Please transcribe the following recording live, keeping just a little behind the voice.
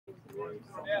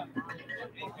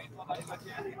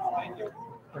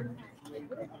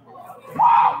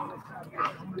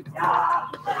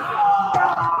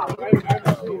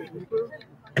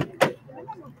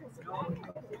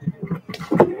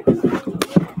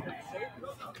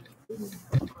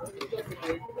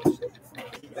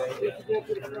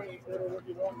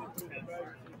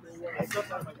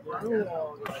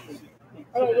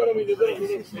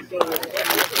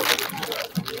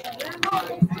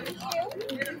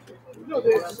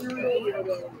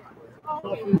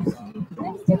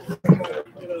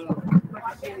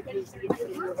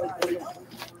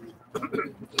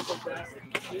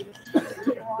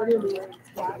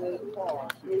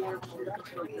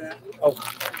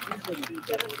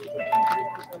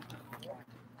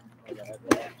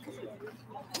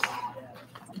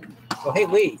Well, hey,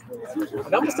 Lee,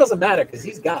 it almost doesn't matter because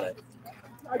he's got it.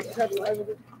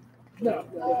 You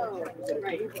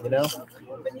know?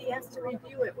 But he has to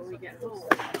review it when we get home.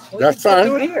 That's fine.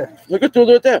 Do it here. We could do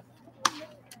it there.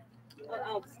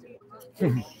 I'll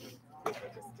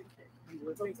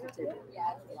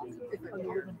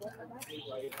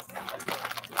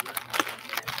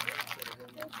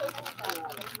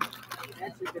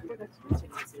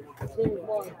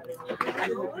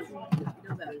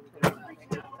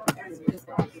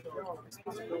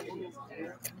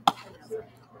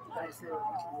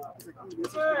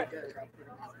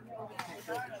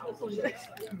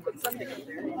put something in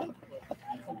there.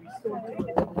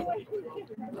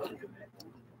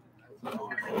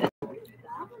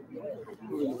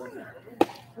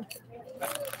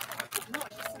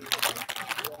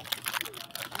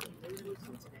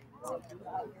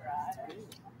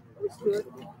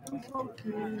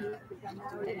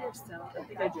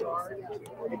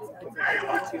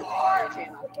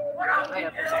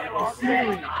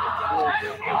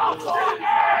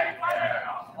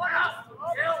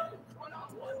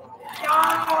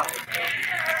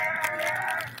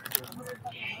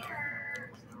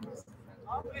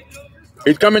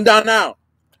 He's coming down now.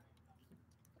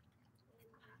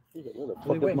 What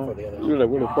are you waiting for the other one? You're like,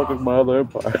 where the fuck is my other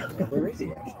empire? Where is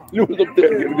he? You was up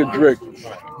there getting a drink.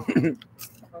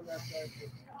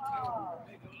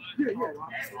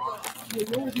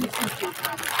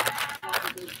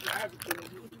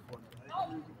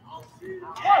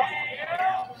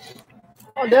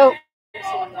 Oh, no.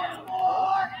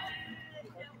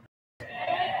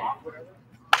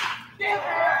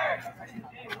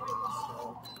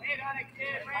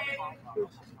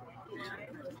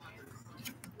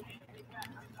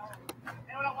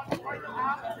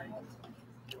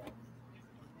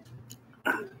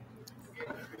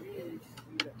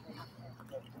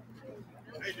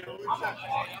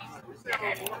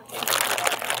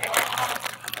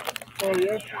 Oh,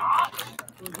 yeah?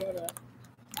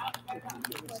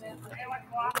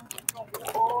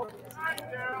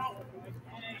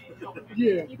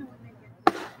 Yeah.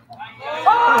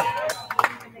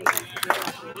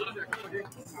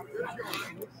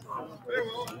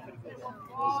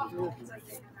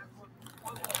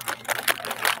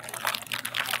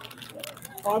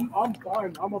 I'm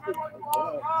fine. I'm up at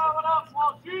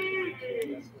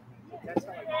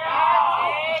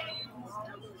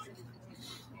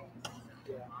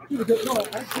no,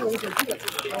 actually, I can do that.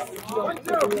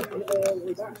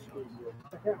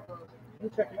 You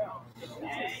check it out.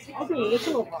 I'll do it. It's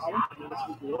no problem.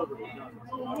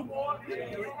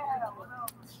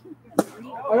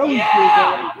 I always do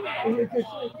that. It's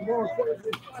more important.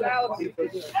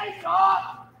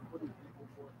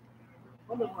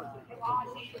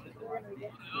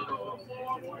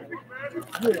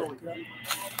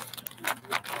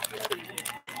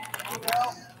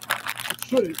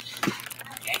 Shouldn't.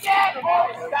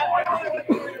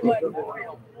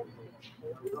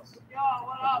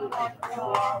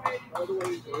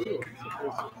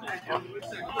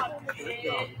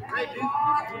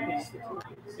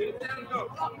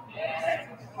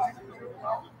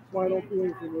 Why don't do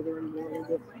anything with her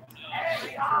anymore?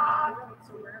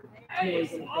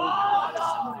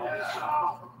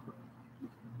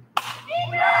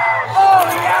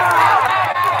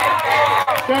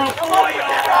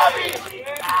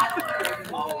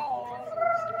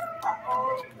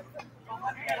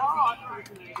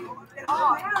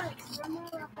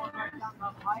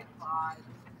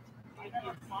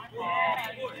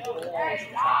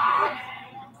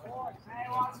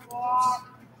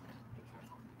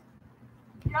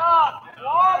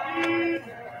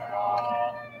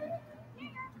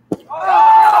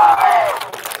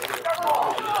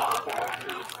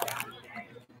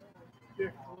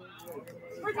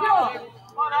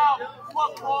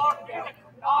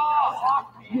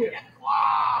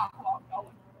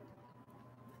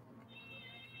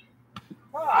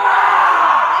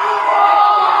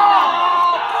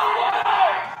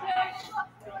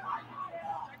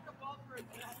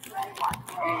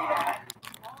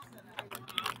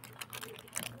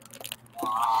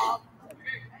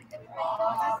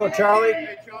 Go, Charlie.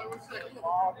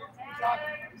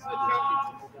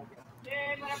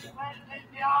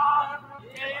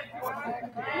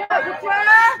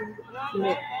 Come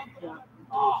on.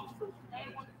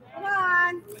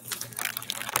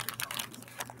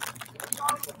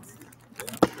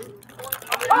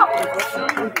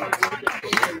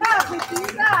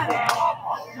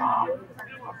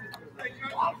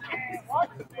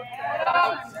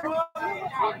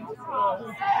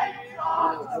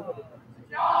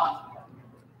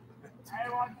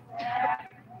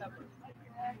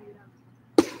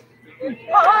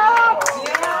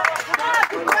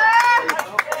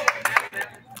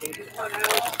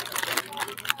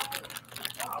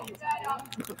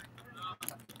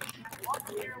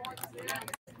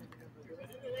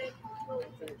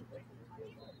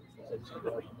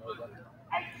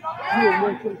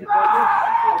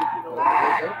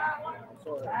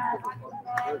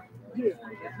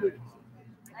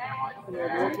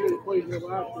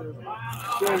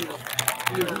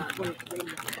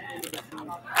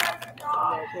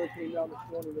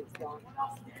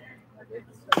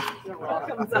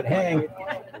 Good hang.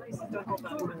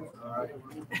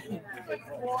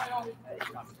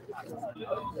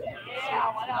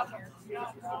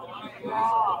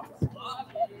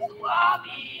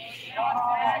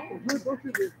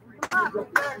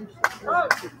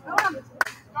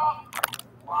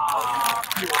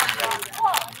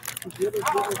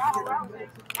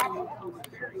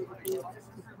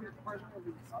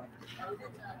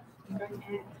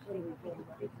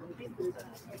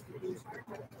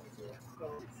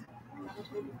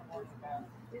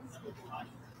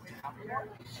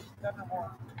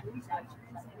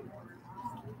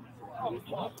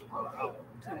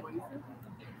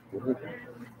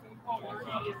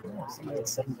 Something like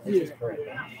 7 pitches per at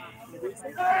bat.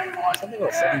 Something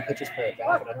like 7 pitches per at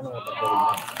bat, but I don't know what that really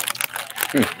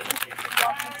means.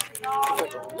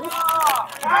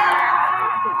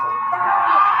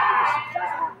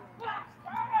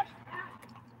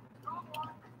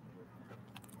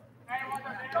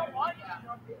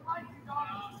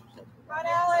 Run,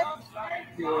 Alex.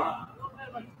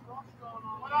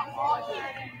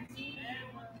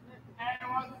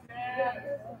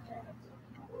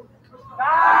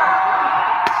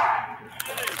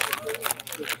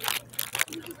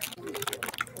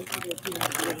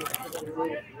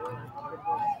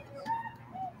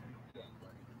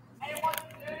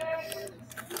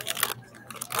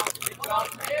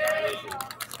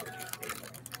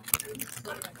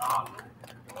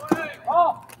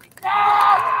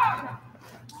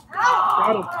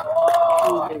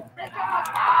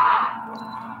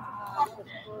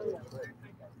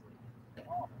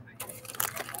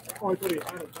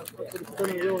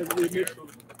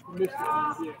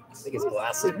 I think his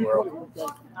glasses broke.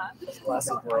 His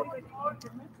glasses broke.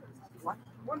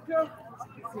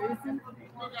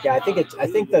 Yeah, I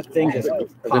think the thing just I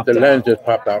think popped the out. lens just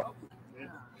popped out.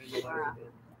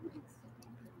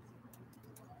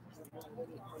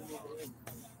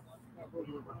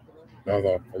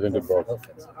 No, I think it broke.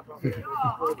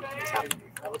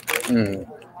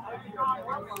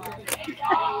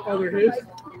 Over his.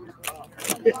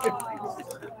 I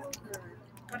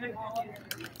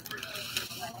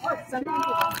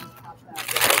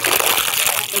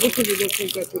wish we could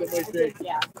think that's what it might be.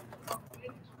 Yeah.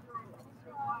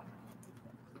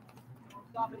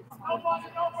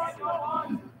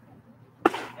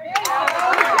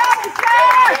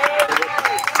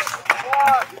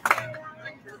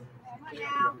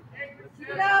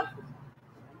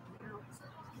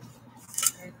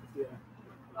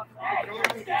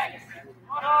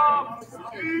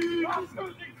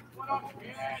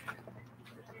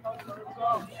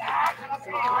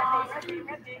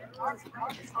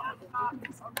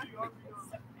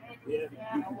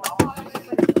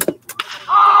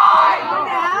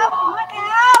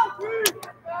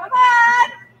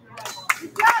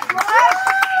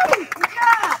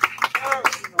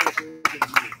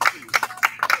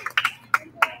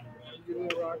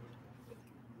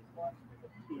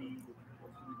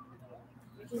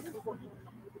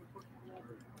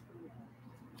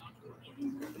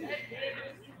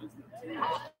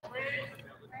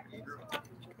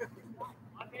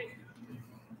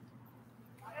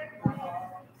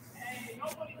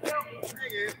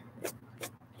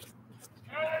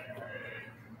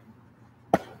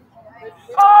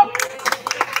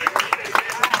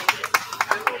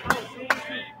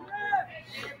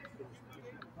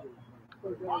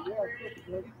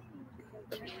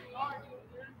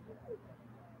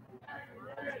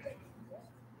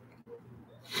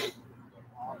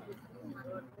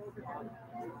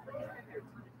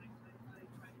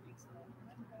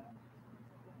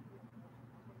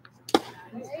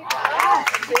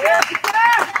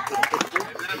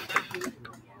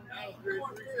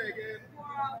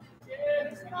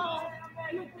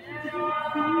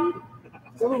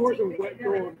 Someone working with wet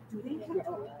door.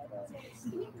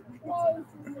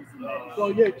 So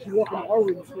yeah, she walked in our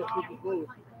room and slept with the door.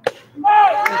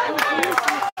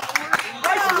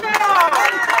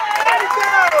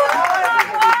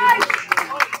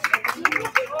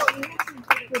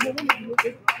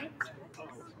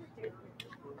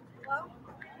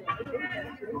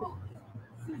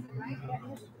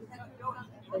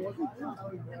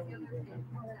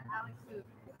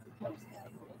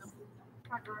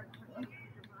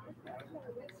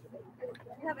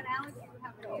 You have an Alex?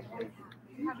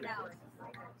 You have an Alex.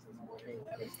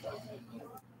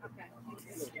 Okay.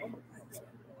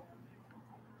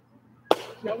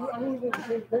 Yeah, I was doing the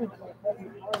same thing.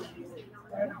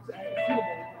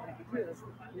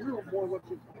 We were more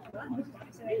looking.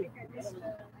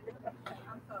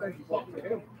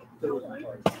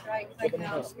 Right, I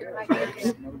know. You're right.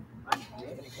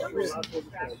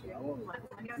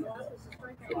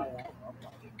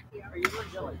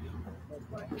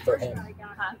 For him.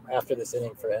 After this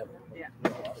inning for him. Yeah.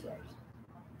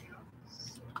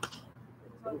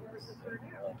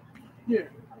 Yeah.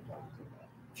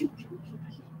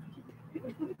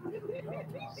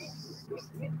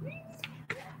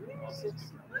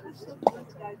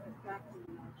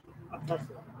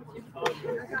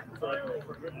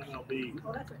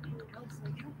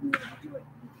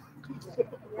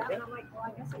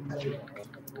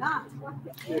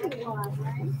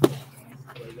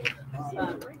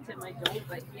 Tim, I don't,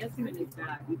 but he has him in his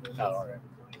bag. Oh, all right.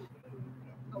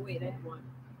 Oh, wait, I have one.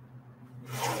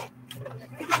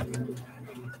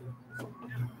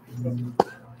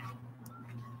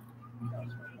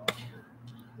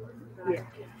 Yeah.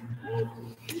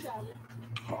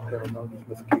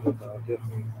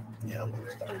 Yeah.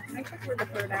 Can I check where the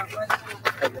third out was?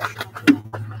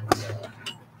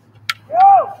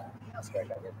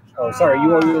 Oh, sorry. You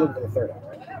were looking for the third out,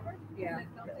 right? Yeah.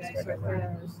 Yeah, Okay, so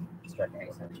for those. strike Okay,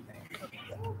 out. so-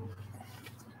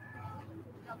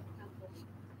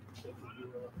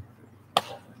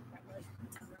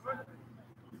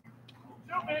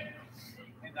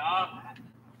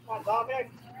 Come on,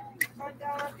 Dominic. Come on,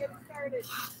 Dom, get started.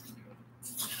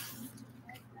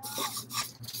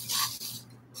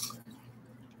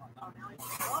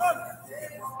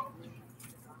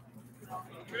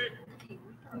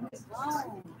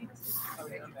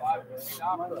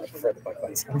 I prefer the Buck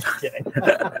Bunnies. I'm just kidding.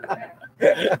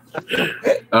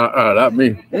 Not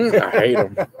me. I hate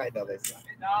them. I know they suck.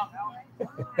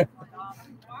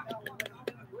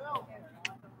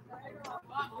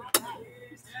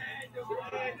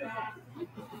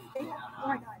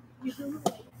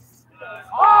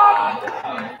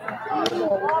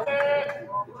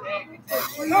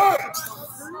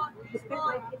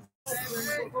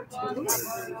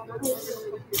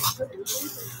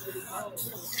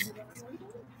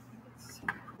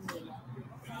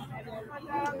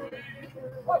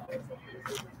 Okay,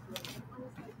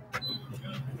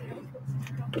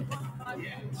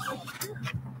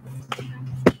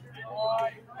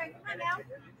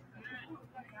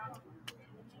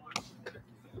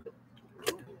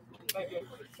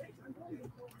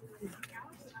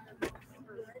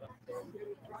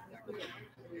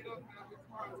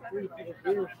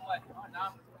 come on now.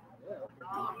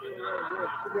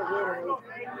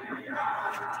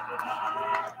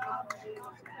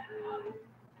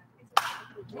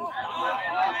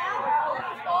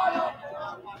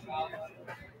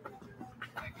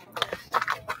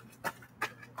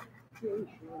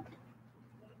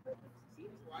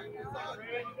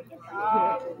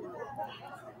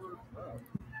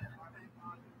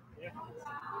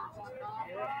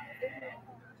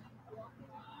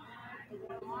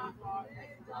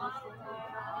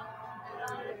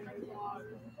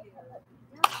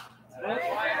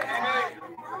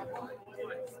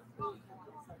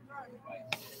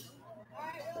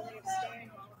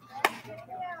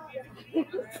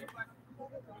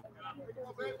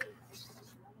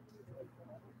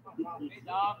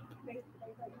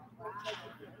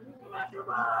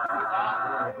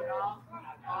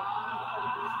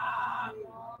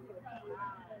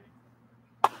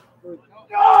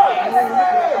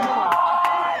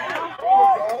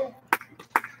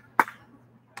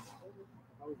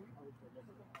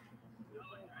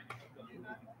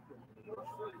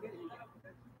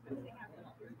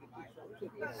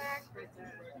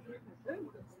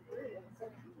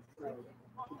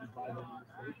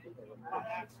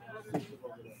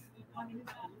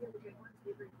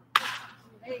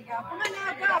 There you go. Come on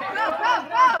now, go,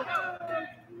 go, go,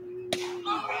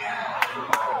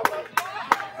 go.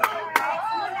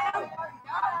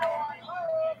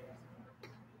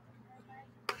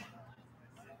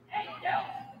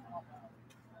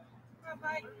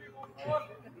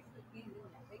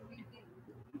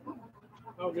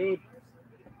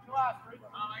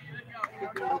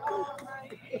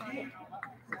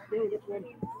 Go, this one.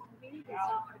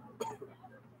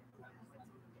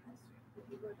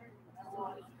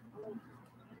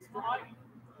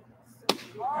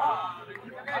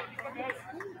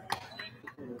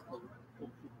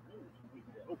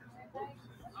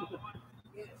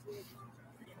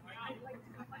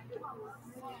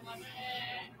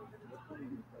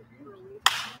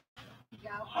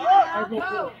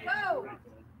 Go, go.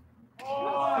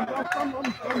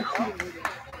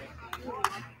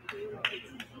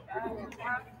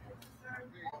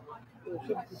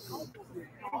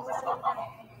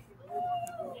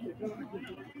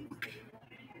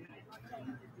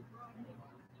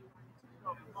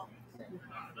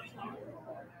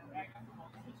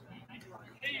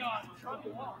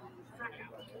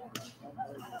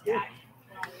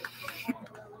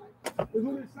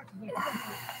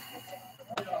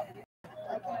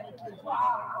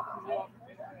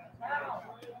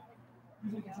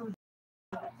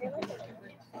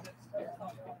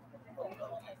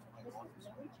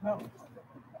 No.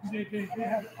 They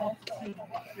have competition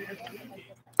upstairs.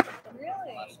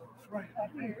 Really? Right.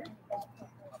 Weird.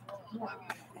 So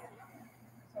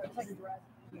it's like a dress.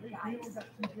 They only got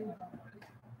 2 games on it.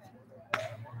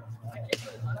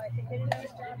 I think they did a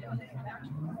nice job on it.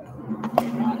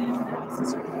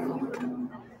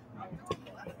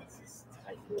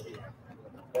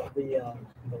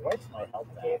 The whites might help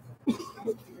that.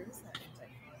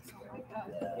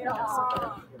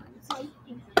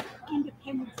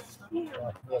 Independence. He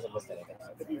hasn't missed anything.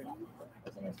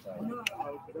 That's a nice try.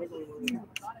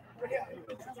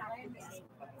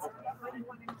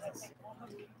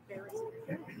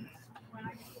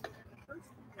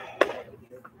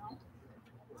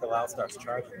 Until Al starts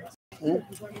charging us.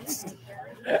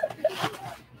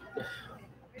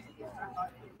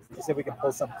 He said we can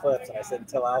pull some clips, and I said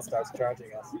until Al starts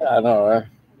charging us. I know, right?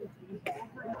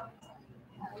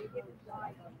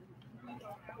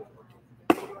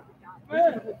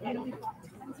 In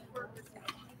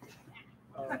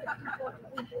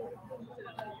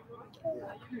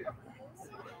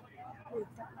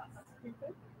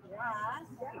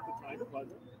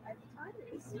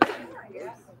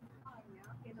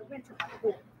the winter.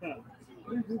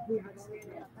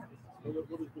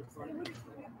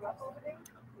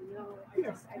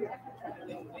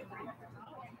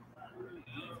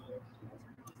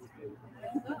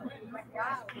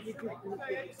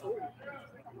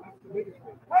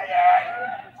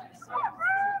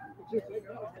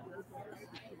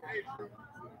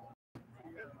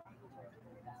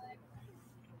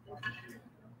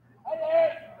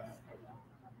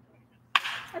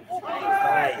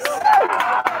 Nice.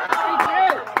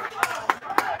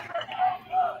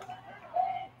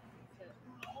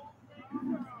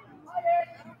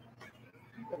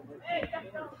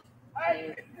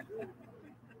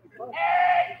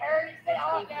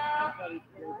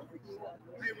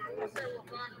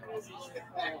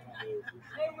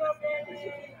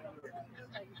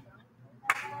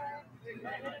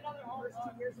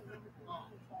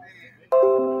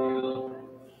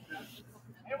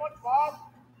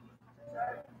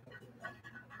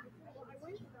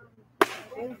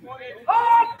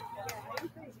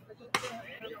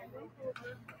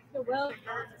 Well,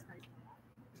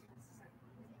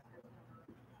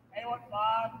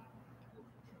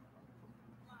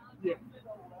 Yeah.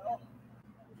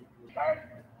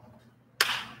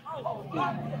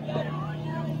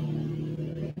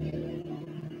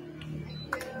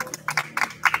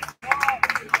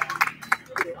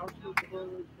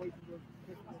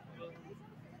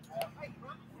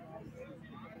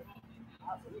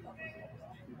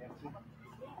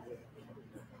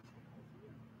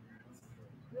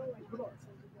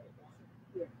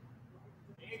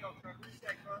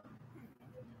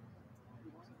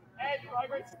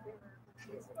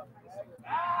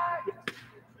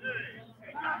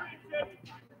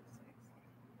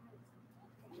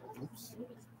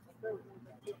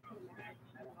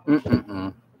 Mm-mm-mm.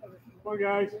 Come on,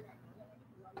 guys.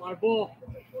 My ball.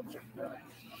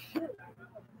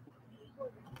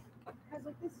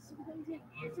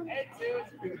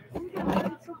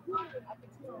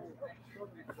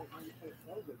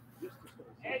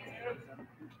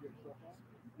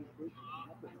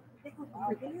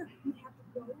 over there, you have to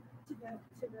go to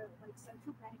the like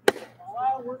central bank.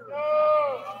 Wow, we're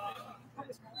that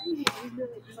was crazy. It was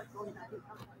really just like going back and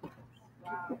forth.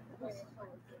 Wow.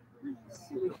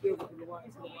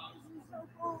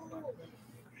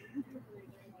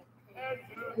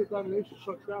 The domination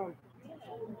shuts down.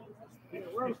 Yeah,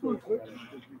 we're on food, Twitch.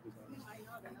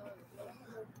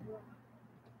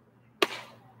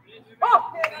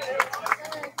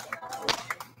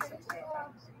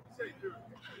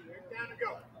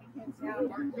 She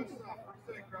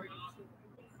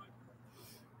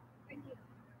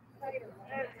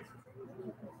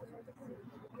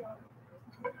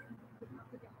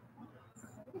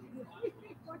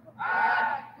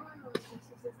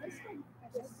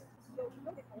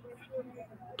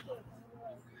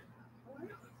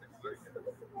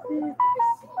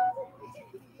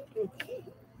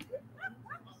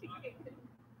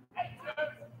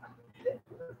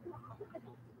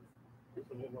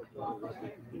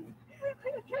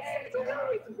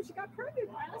got pregnant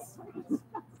last week.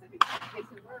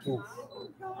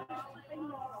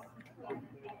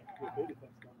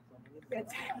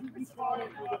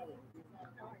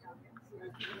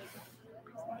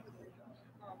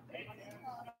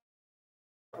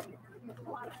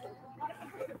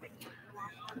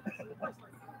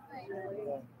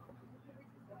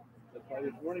 That's why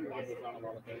this morning we was on a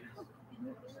lot of things.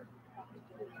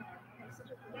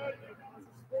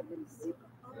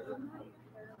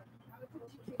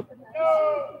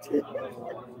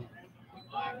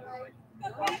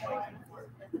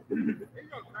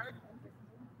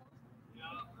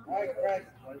 All right, Craig.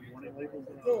 Warning labels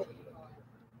are on.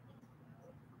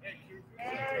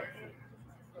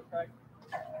 Okay.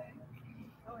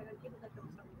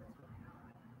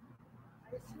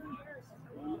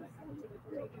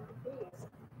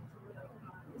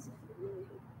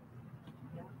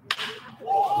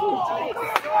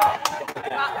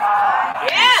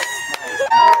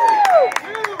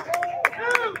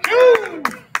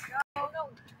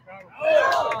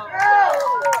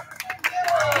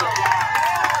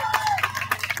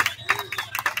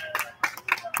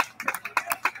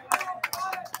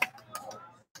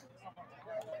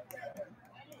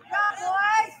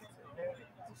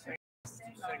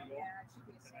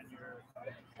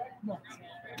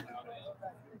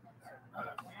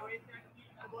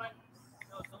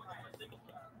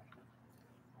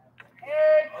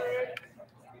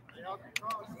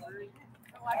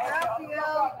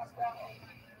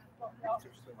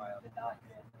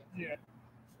 Yeah.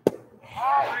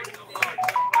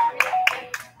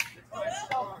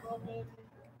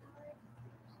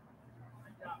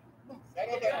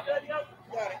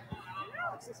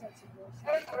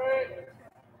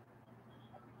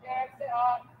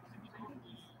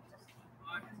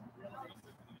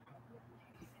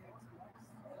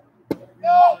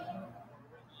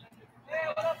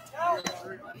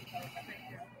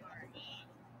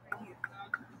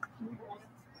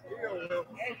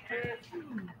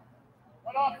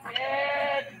 What up,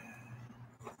 kid?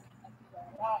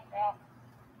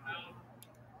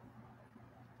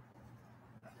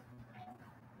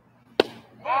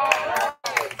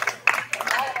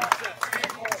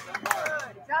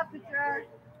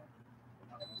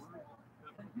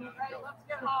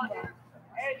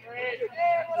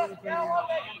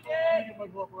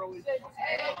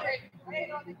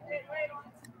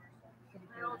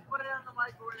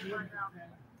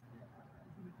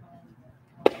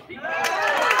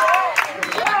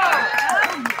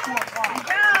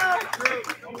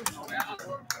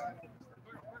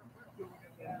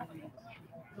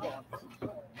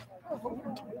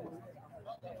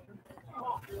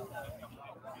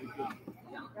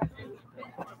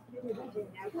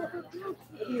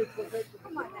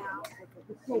 Come on now.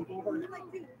 It's so boring.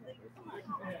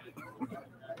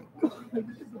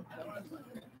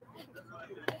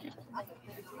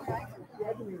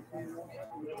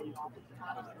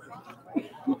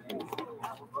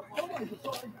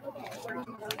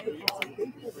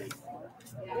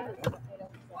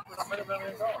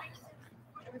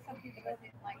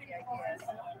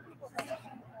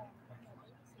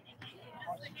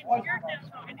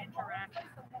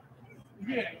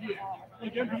 Yeah, yeah.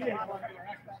 Like NBA.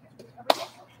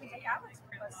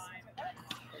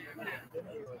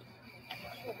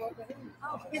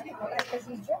 Because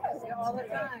he's jealous all the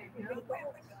time.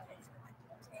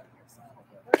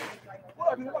 Well,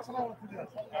 I mean, that's what I want to do.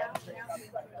 It's hard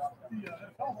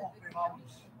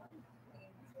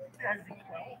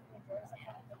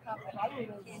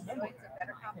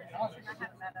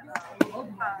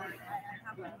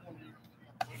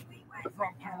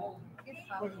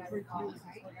to get a whole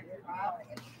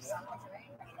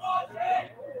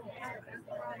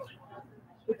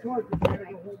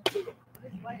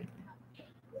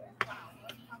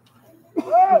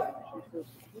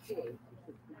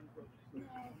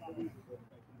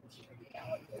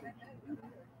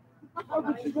How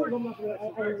did she go? I'm not going to.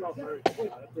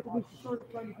 We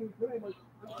started trying to do today. Like,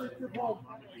 I'm sure your mom.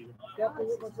 Definitely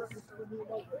what my breakfast for me.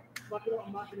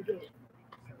 I'm not going to do it.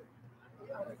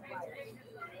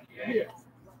 Yeah.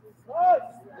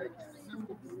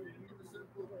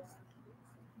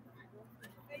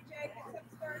 Hey, Jake,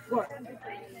 What?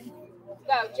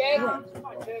 Go, Jake.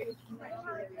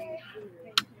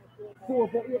 Four,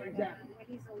 yeah, exactly.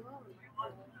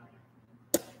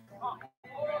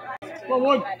 Come on,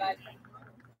 one. Bye, bud.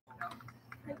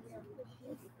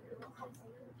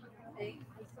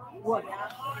 What?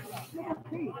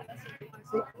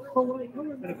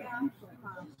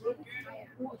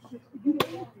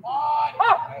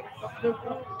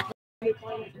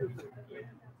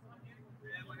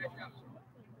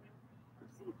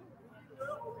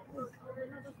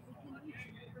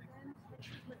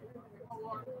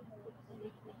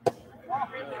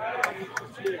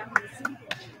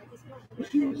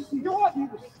 You know what?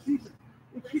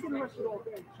 If she can rest it all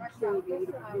day, she's still able to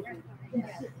be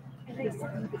sick.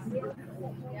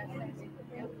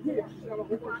 Yeah, she's got a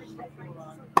whole bunch of stuff going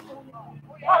on.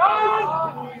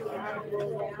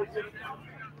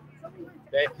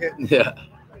 Yeah.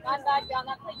 Not bad, John.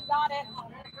 That's how you got it.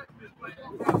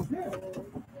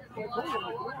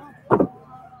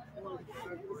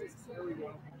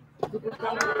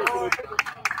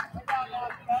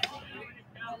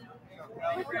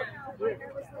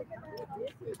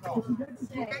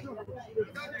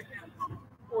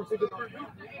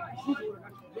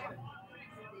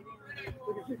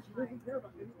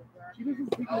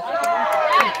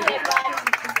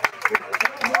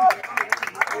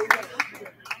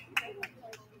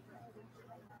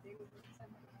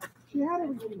 She had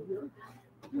everything here.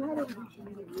 She had everything she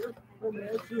needed here. Her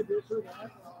meds, she had this, her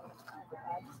that.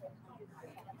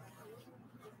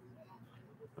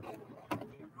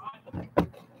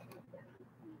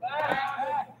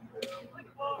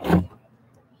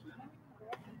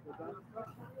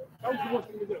 That was the worst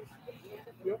thing to do.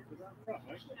 Yep.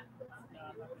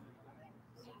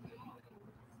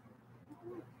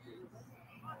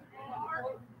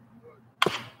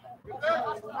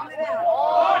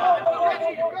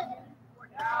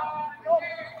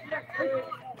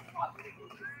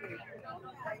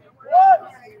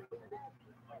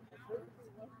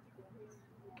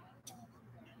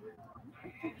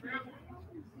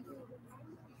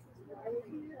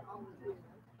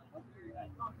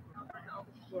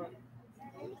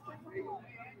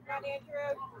 Run,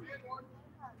 Andrew.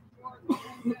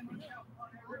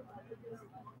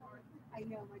 I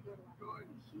know my daughter.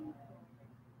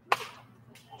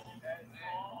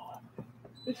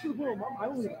 It's the boom. I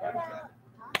don't even have that.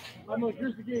 I'm like,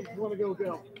 here's the game. You want to go,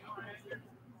 go.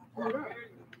 Oh my God.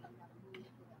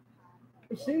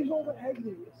 It saves all the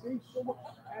agony. It saves so much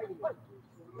agony.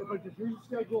 If I just use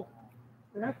the schedule,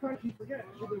 and that's time she forgets.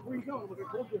 She'll be like, where you going? I'm like,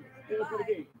 I told you, they don't play the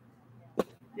game.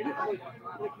 You know,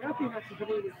 like Matthew has to come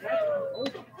in with that.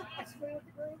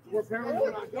 Where apparently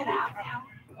we're not going.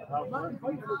 I'm not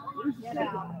inviting her. Here's the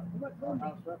schedule. I'm not telling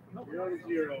you.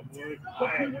 You're on 0, boy. But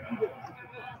do what you do.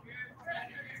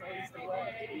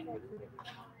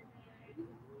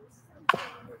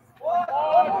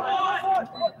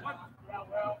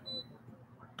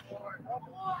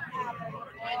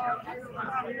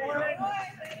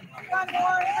 Come on,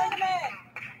 Warren. Bring him in.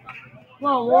 Come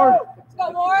on, Lord. Let's go,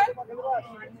 Warren.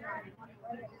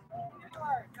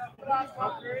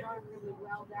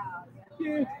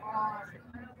 Yeah.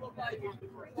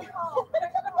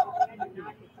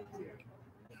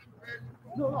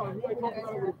 No, I talk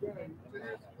about it with Ben.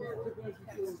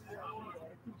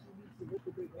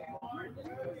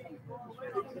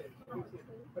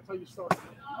 That's how you start.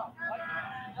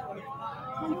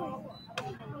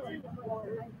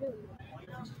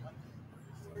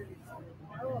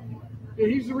 Yeah,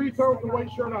 he's the retard with the white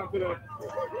shirt on today.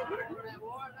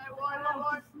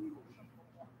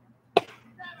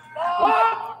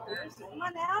 Come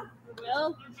on now.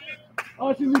 Will. Oh,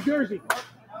 it's in New Jersey.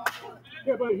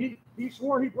 Yeah, but he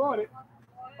swore he brought it.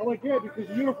 I'm like, yeah, because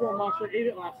the uniform monster ate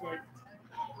it last night.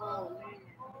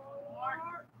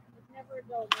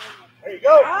 There you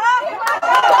go.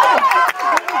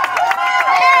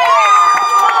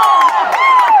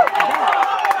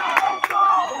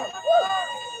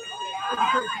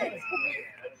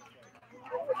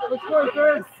 Let's go,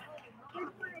 third.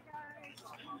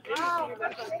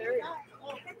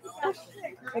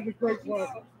 That's a great play.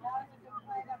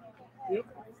 Yep.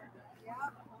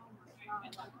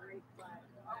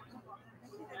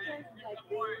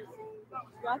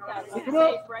 Got that. Look Safe, it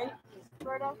up. right?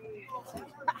 Roberto?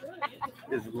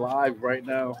 It's live right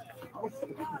now.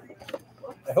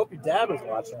 I hope your dad was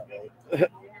watching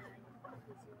it.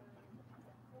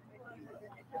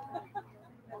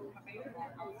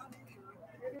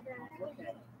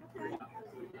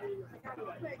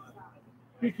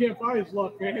 He can't buy his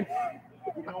luck, man.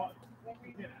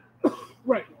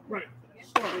 Right.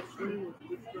 Start.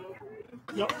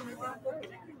 Yep.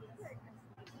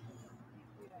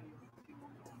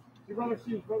 Your brother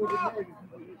see his brother get married.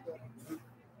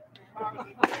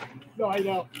 No, I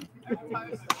know.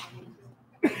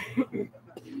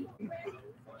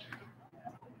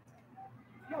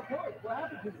 No, boy, what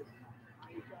happened to you?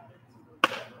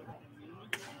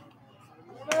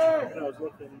 I was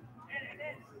looking.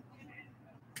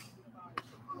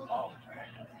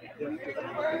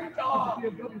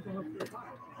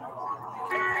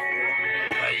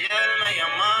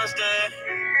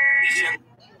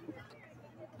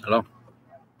 Hello.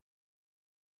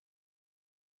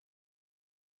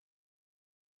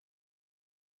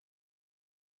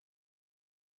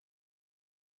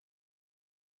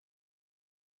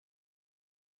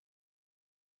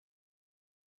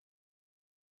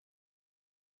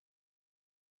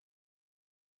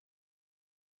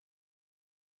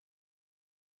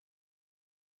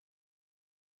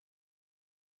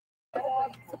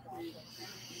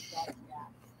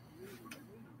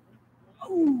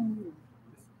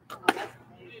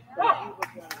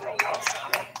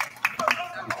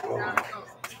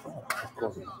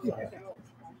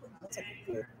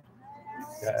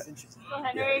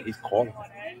 Yeah, he's calling.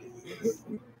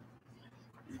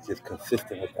 He's just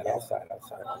consistent with that outside.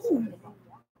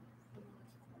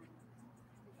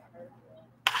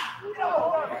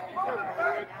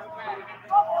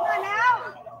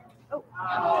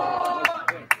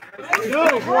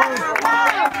 No, boy.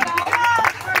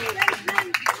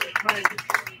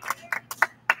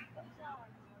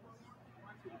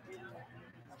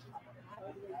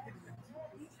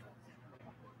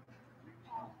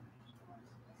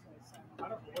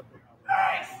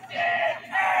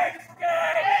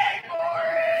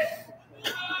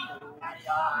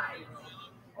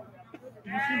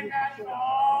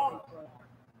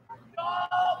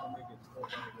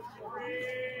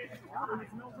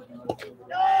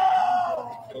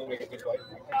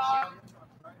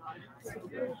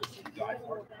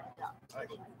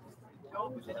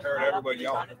 Heard everybody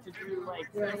yelling.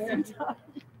 That's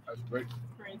That's great.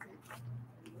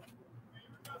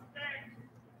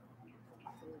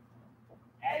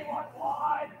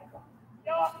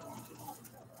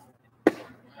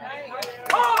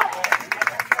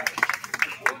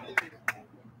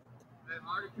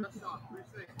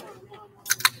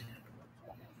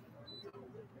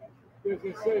 As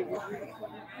they say, it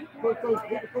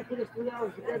took us 3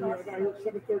 hours to get here. I got here at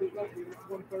 7:30 at night. It's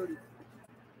 1:30.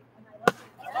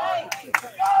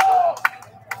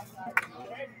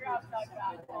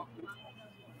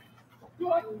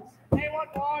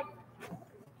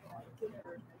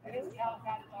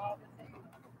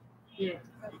 Yeah.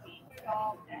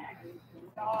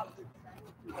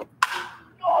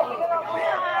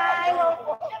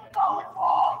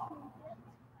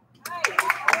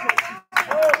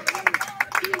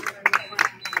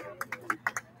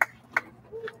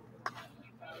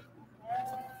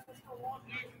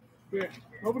 Yeah,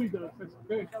 nobody does. That's the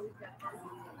thing.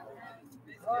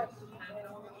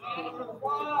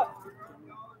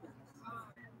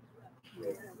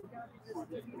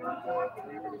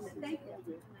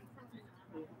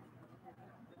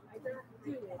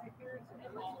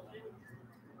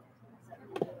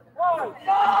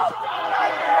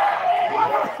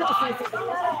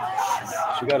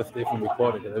 She got to stay from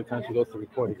recording because every time she goes to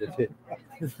record, he gets hit.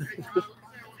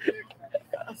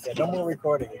 Yeah, no more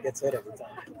recording. It gets hit every time.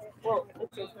 Well,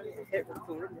 it's so funny. I hit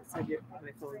record and it said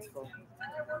my phone's full.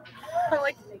 I'm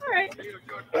like, all right.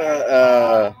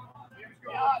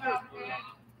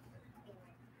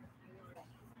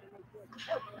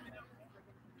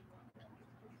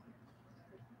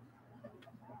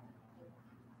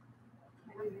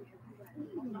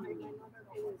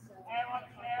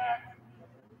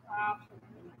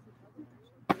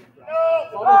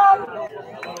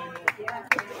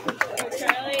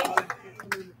 Charlie.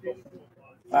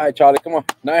 All right, Charlie, come on.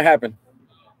 Now it happened.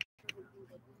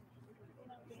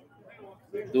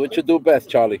 Do what you do best,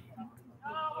 Charlie.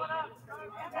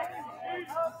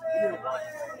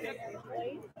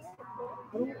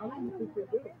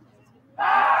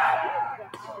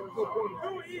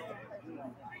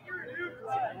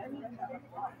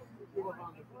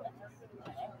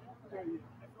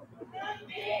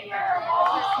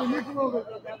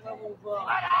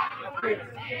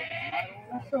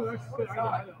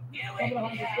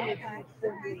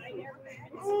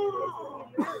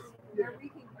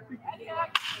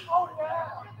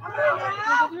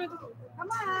 Come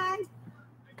on.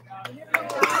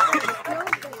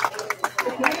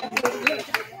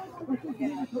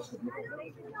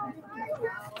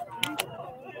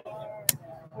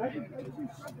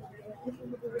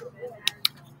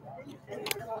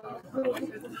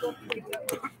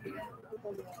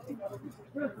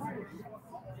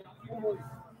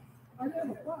 I didn't have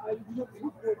a fly. I just looked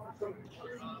for it for some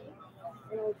reason.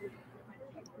 And I was just,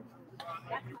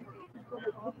 so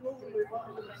I looked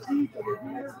over the seats over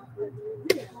here.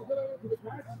 Yeah, so then I went to the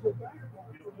back to go back.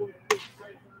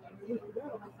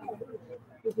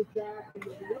 There's a jack and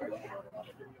there's a yard.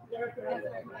 So I have to have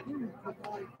that room to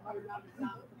buy not to see.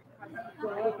 So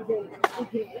I have to go,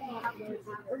 okay, walk, and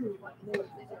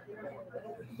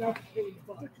that's really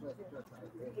fun.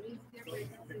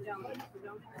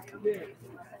 Yeah.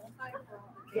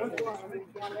 That's why,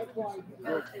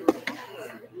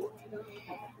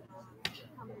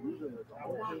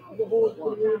 the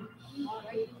whole room.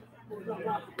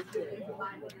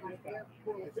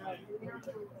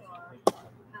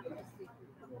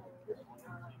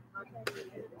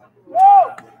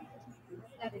 Whoa!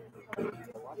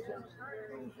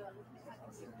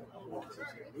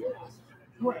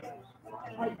 Right.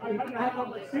 I had to have on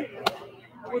my seat.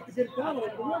 I went to get it done.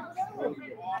 Like, what?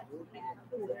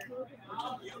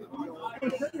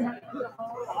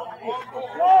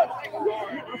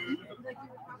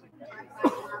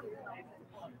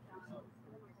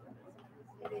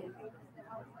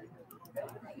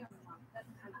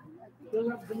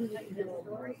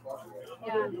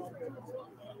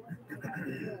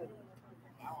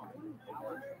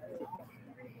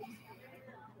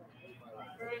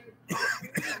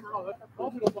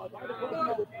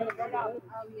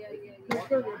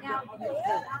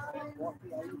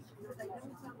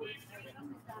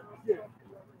 Yeah.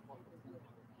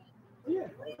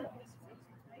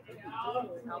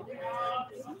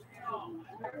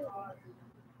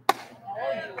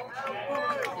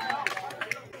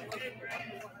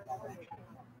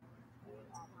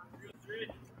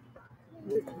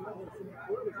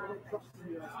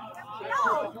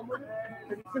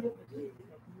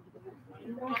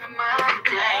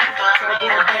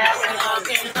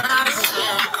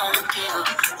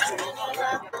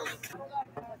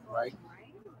 Right?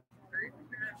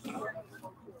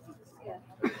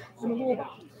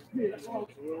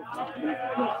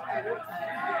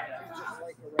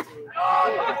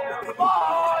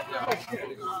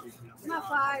 Not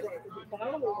five.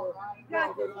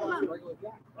 Yeah, come on.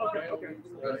 Okay, okay.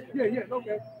 Yeah, yeah,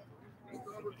 okay.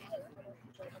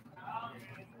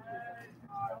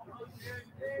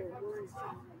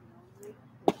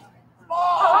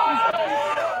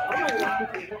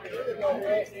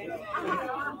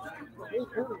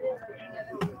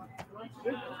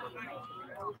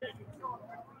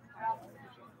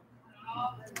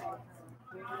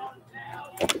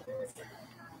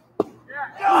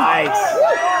 Nice.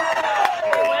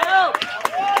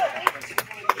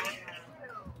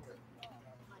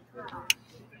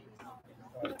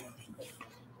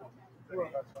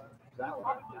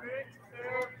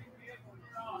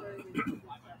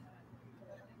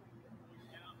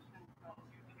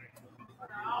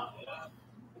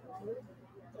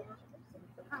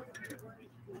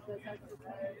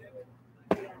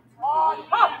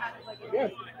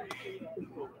 Yes.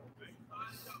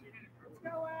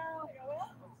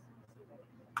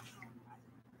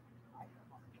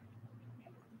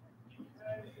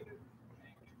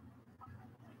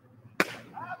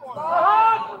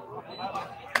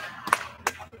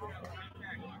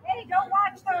 Hey, don't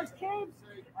watch those kids.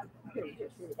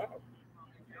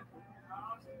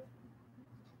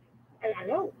 I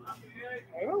know.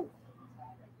 I know.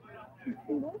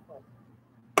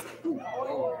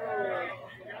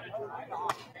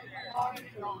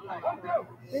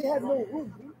 They had no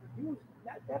room. He was,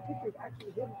 that picture is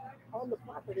actually him on the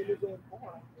pocket in his own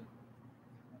car.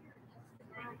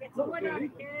 Get the winner,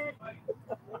 kid.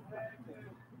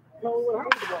 Tell him what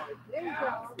happened about it. There you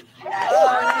go.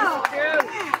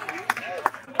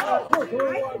 Of course, Right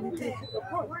where in was there. it? Of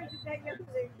course. Where's the day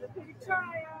yesterday? The picture.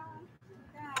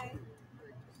 Okay.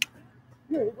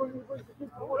 Yeah, where's the kid?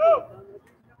 Oh,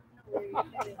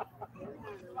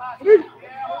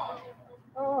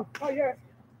 yeah.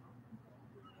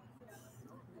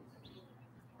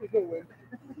 There's no win.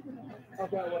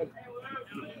 How's that one?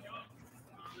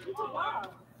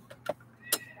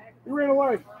 You ran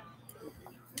away.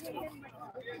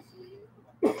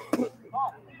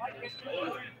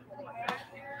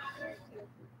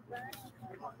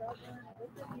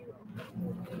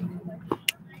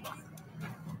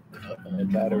 My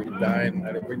battery dying.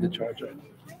 I didn't bring the charger. Did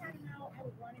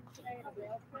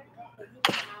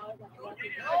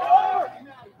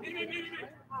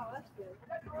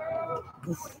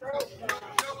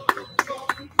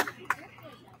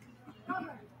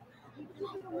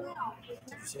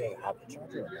you say I have the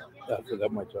charger? I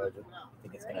forgot my charger. I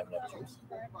think it's gonna have enough juice.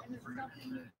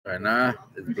 Right now,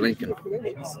 it's blinking.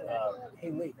 Maybe,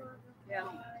 hey, wait. Yeah.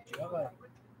 Do you have a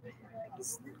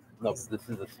No, this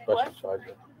is a special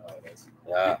charger. Oh, it is.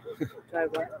 Yeah. He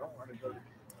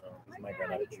might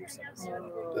run out of juice in his.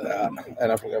 Yeah.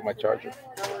 And I forgot my charger.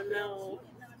 Oh no.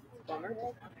 Bummer.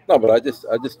 No, but I just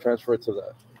transferred to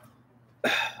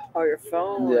the. Oh, your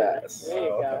phone. Yes. There you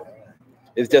go.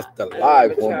 It's just the I live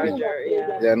have a won't be. charger,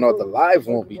 yeah. Yeah, no, the live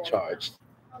won't be charged.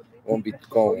 Won't be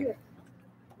going.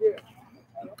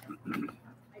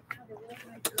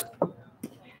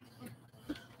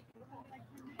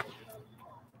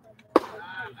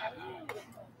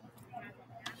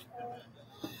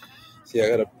 See, I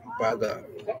gotta buy the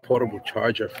portable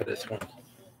charger for this one.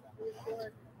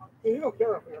 You don't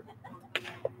care up here.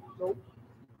 Nope.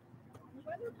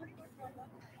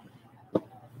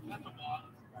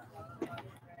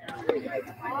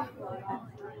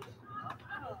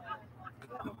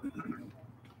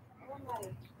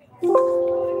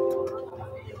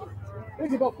 It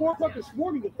was about 4 o'clock this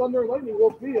morning. The thunder and lightning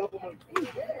woke me up. I'm like,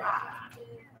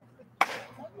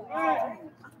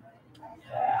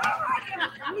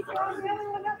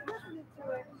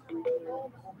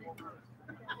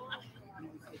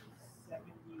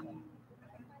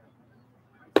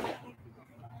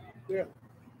 yeah.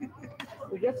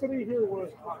 So yesterday here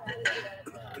was hot.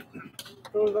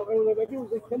 So it was like, it was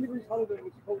like 10 degrees hotter than it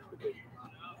was supposed to be.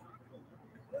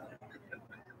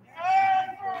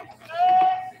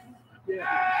 Yeah.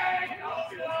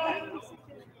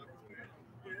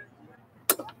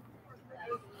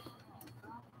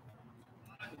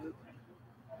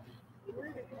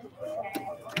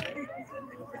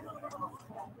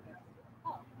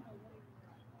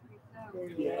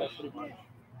 Yeah, pretty much.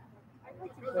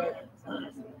 But,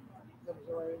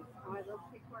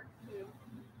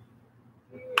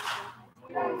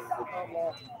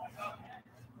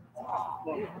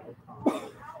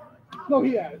 no,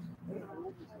 he has.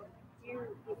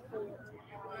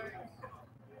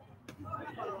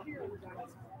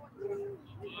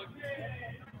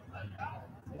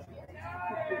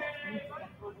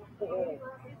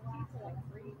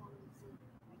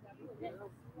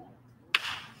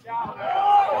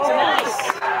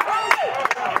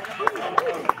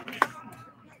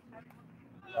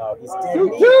 Oh, he's dead Two,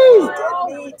 meat. two. He's dead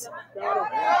meat.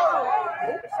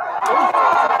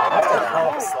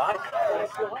 Slide.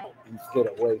 He slid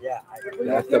away. Yeah.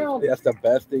 That's the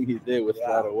best thing he did was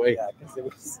slide away. Yeah, because it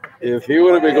was. If he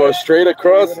would have been going straight He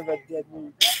across, would have been dead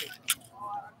meat.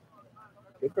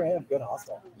 Good for him. Good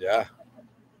hustle. yeah.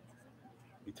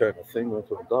 He turned the single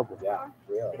into a double. Yeah,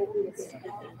 really.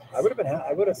 I would have been.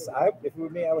 If it were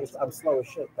me, I'm slow as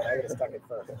shit, but I would have stuck it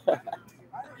first.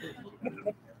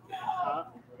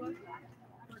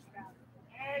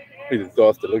 He's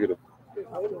exhausted. Look at him.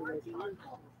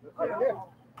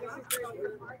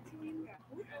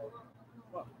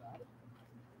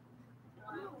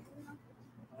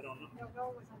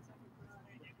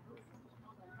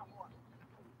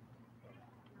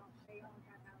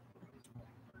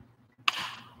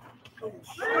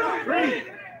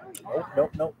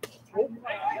 Nope. Oh,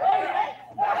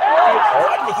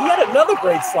 he had another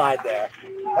great slide there.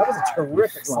 That was a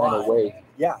terrific slide. Sliding away.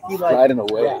 Yeah, he Sliding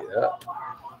away. yeah.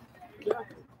 Yeah.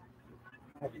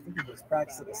 I think he was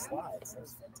practicing the slides. That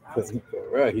was Because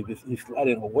fantastic. he's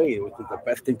sliding away, which is the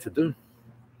best thing to do.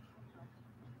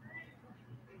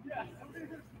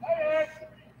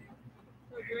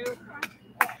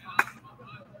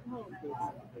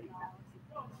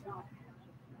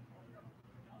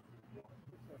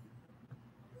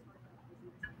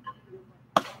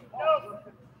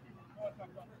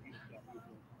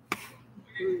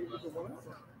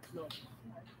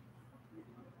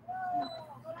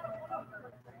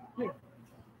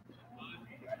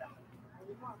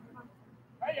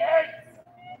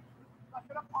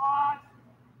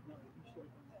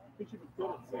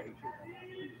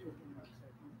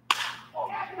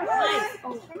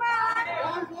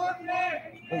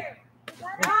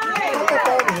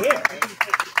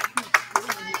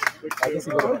 I guess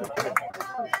he would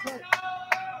have.